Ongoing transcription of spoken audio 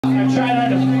I'm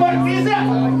trying not to fuck these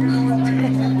up.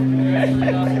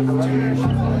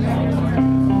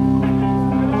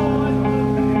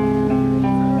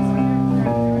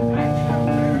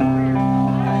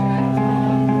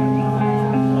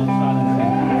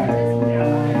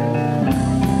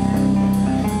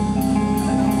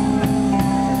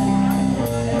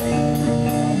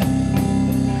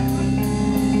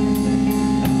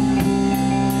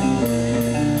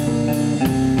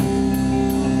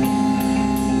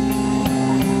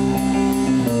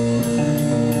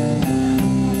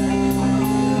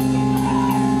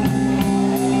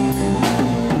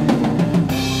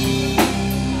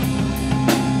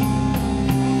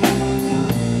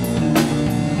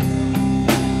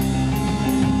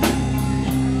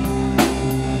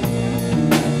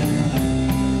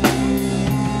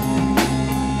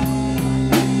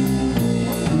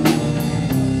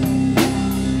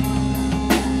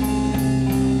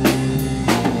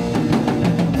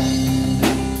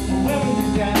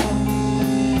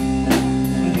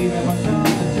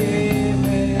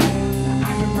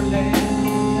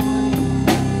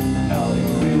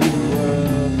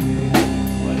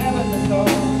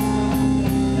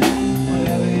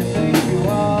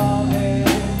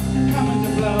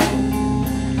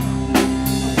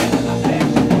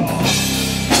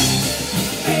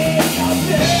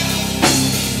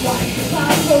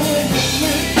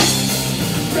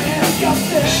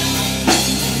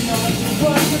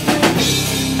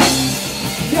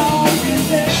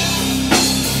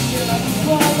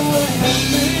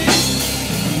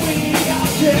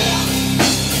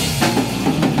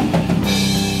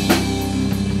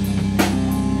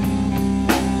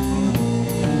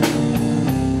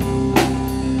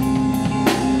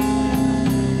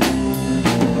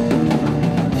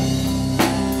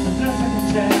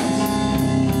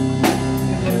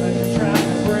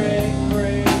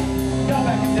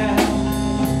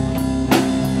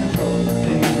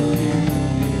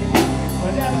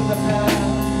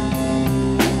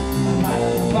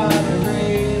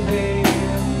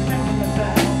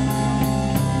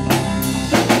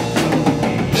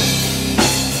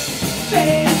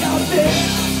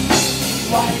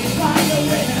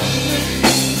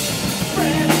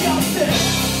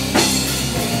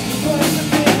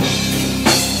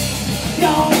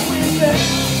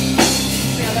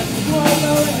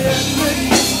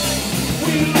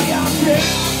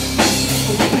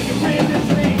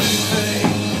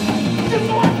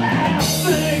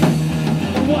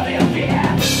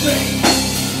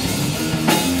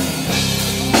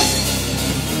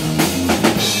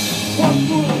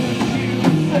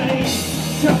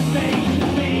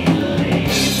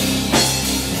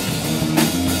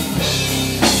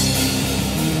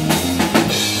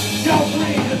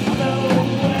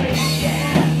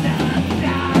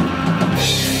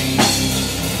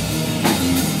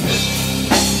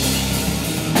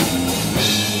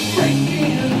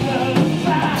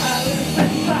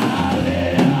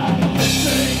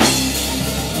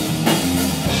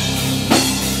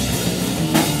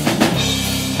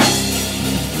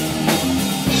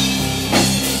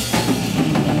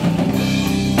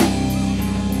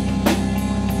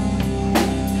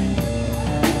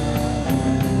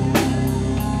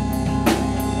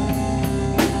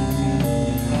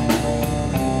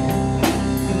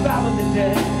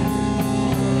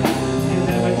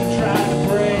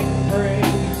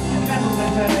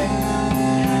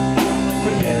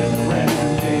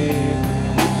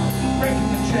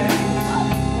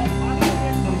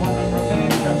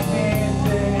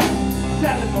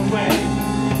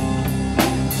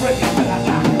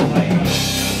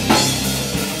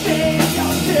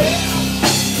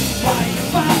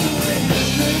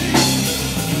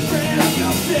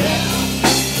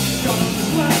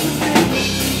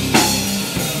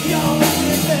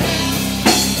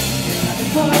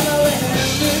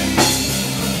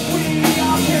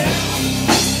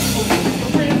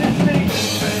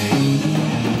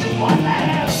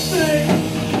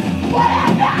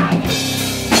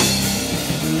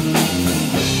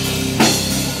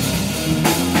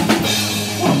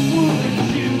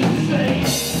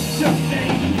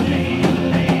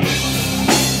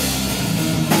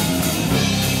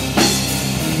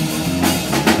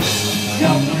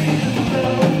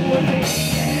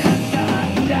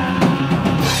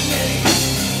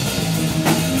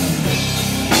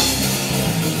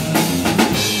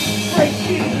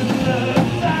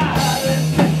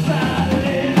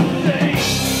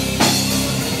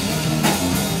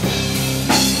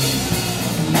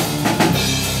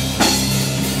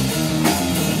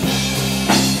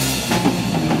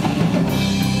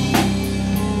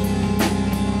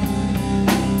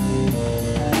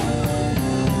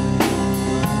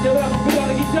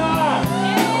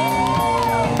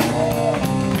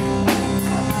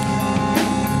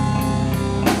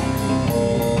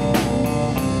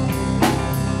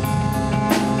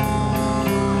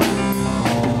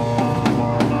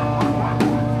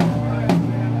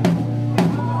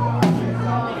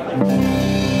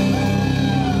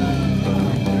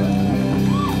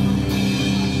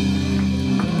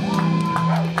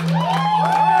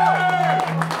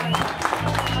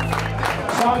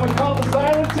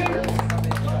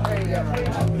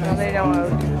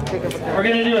 We're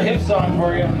gonna do a hip song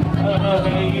for you. I don't know if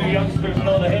any of you youngsters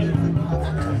know the hip,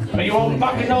 but you won't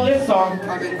fucking know this song.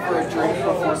 Come in for a drink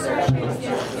before searching. And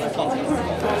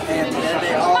then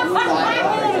they all fly.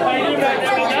 How you doing back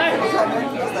there, guy?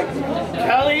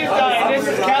 Kelly is dying. This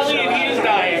is Kelly and he is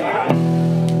dying.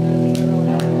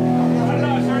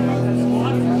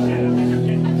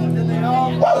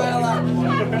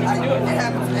 It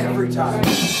happens every time.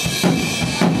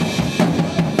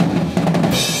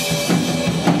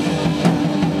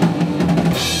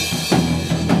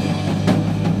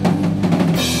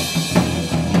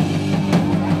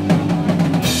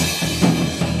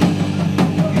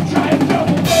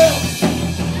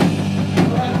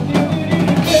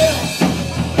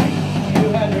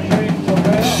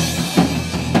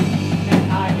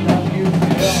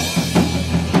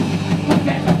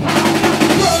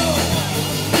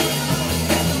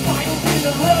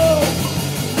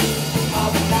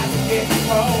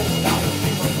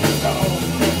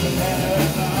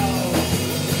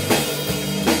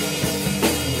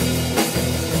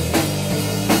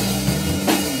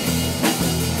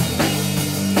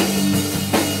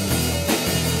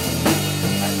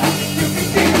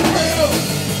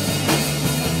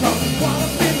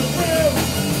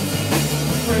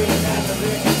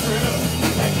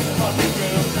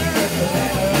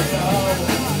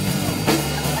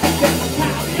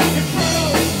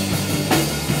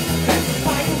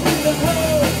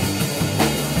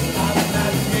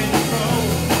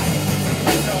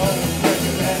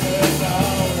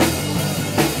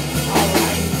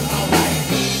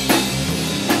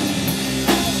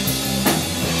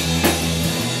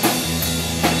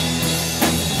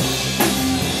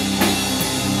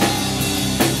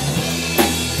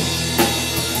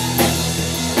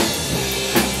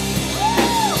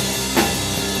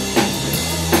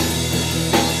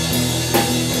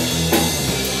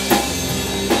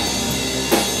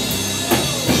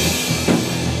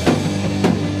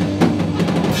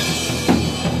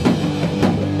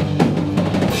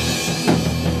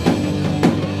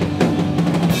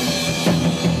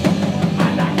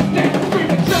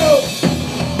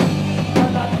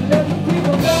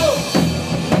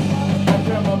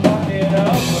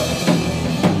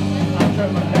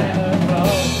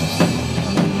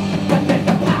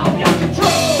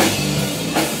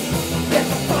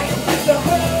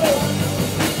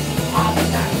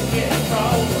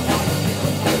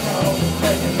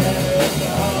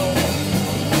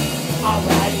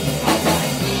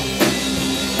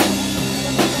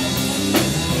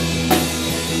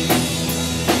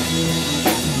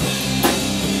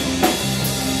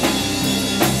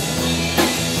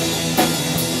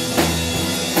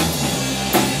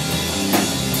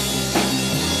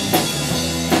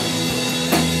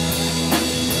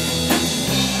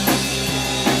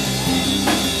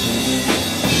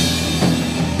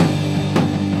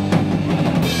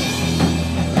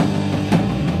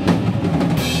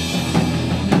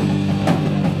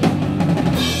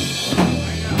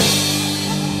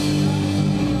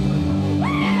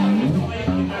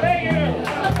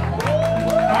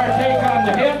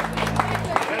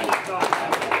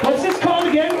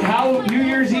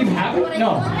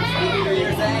 No.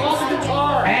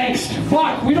 Angst.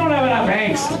 Fuck, we don't have enough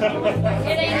angst. I'm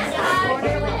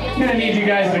gonna need you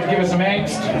guys to give us some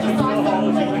angst.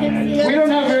 We don't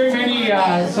have very many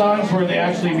songs where they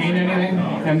actually mean anything,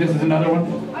 and this is another one.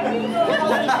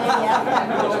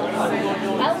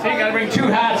 So you gotta bring two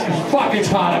hats, because fuck, it's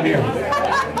hot up here.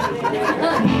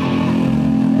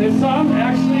 This song,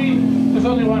 actually, there's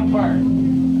only one part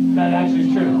that actually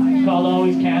is true. It's called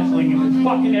Always Canceling, and it's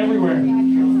fucking everywhere.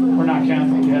 We're not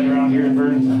canceling yet around here in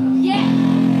Burns. Yeah!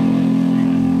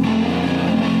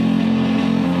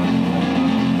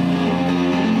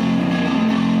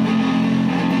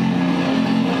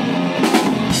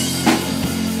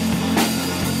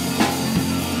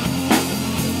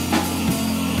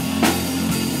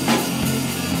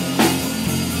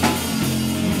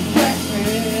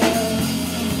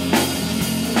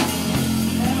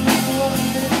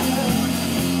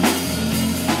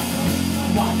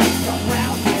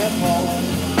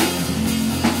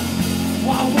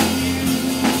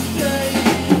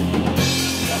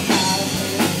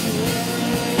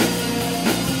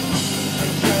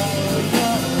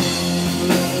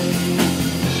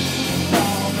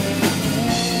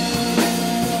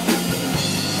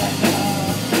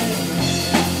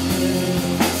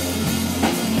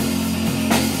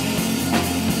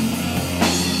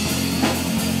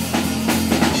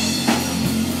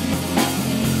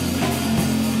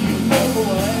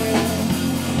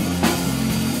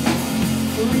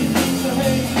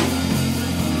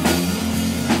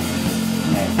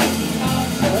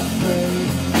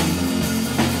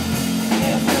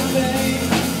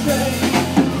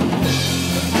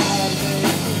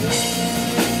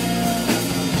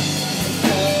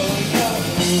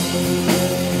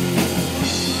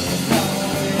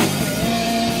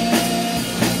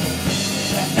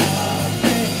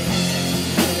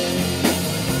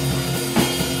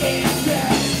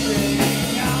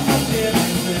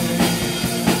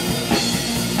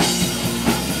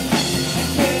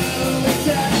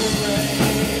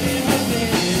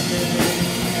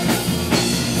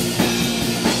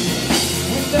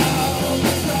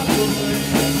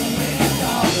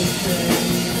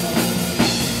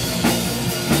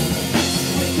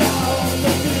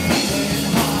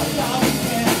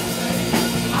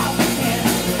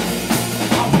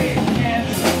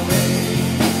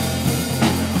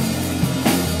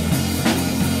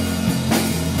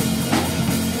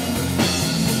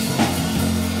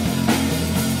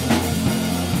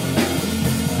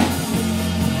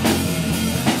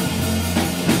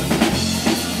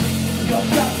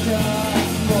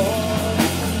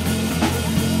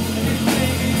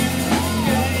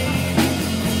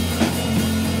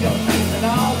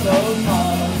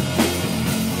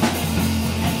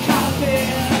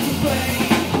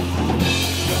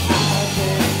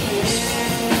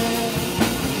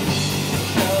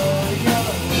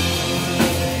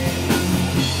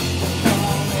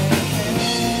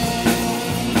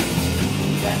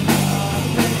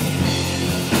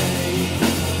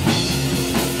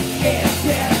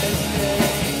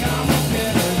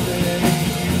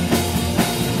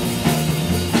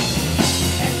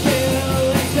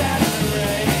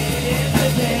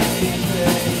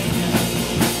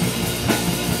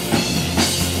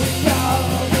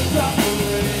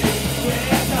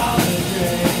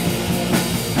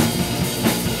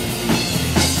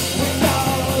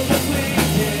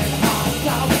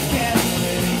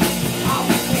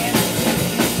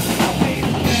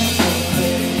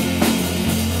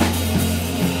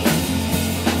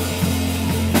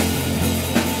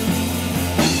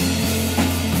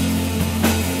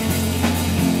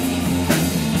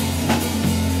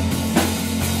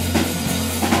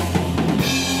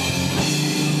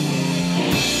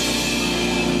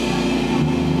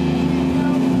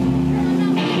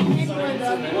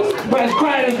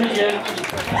 was pretty good.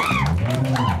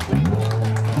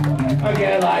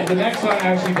 Okay, I lied. The next one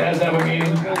actually does have a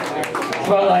meaning. It's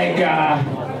about like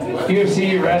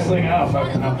UFC wrestling. I don't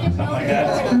fucking know. Something like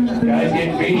that. Guys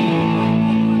getting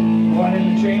beat. One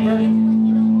in the chamber.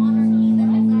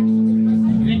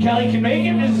 You think Kelly can make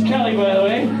it? This is Kelly, by the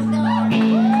way.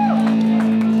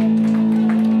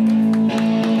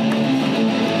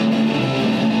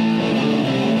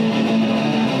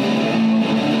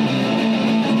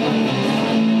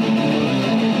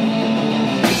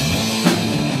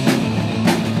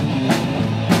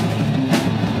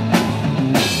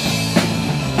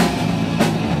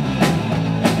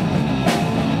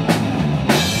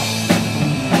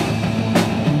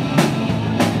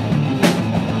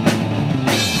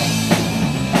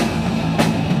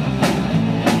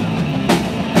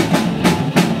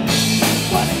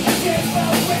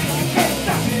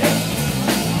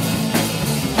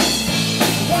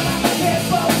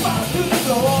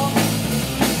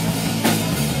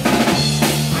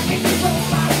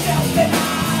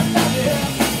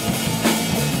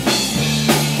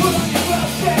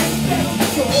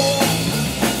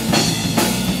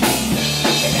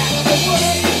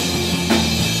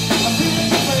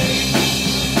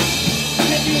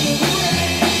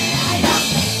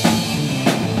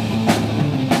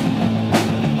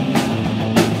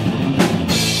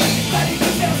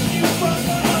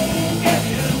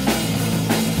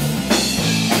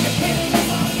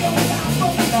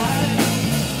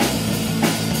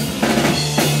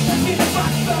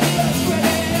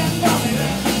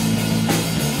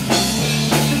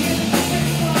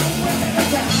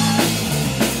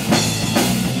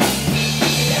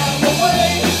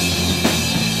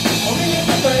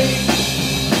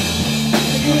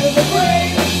 The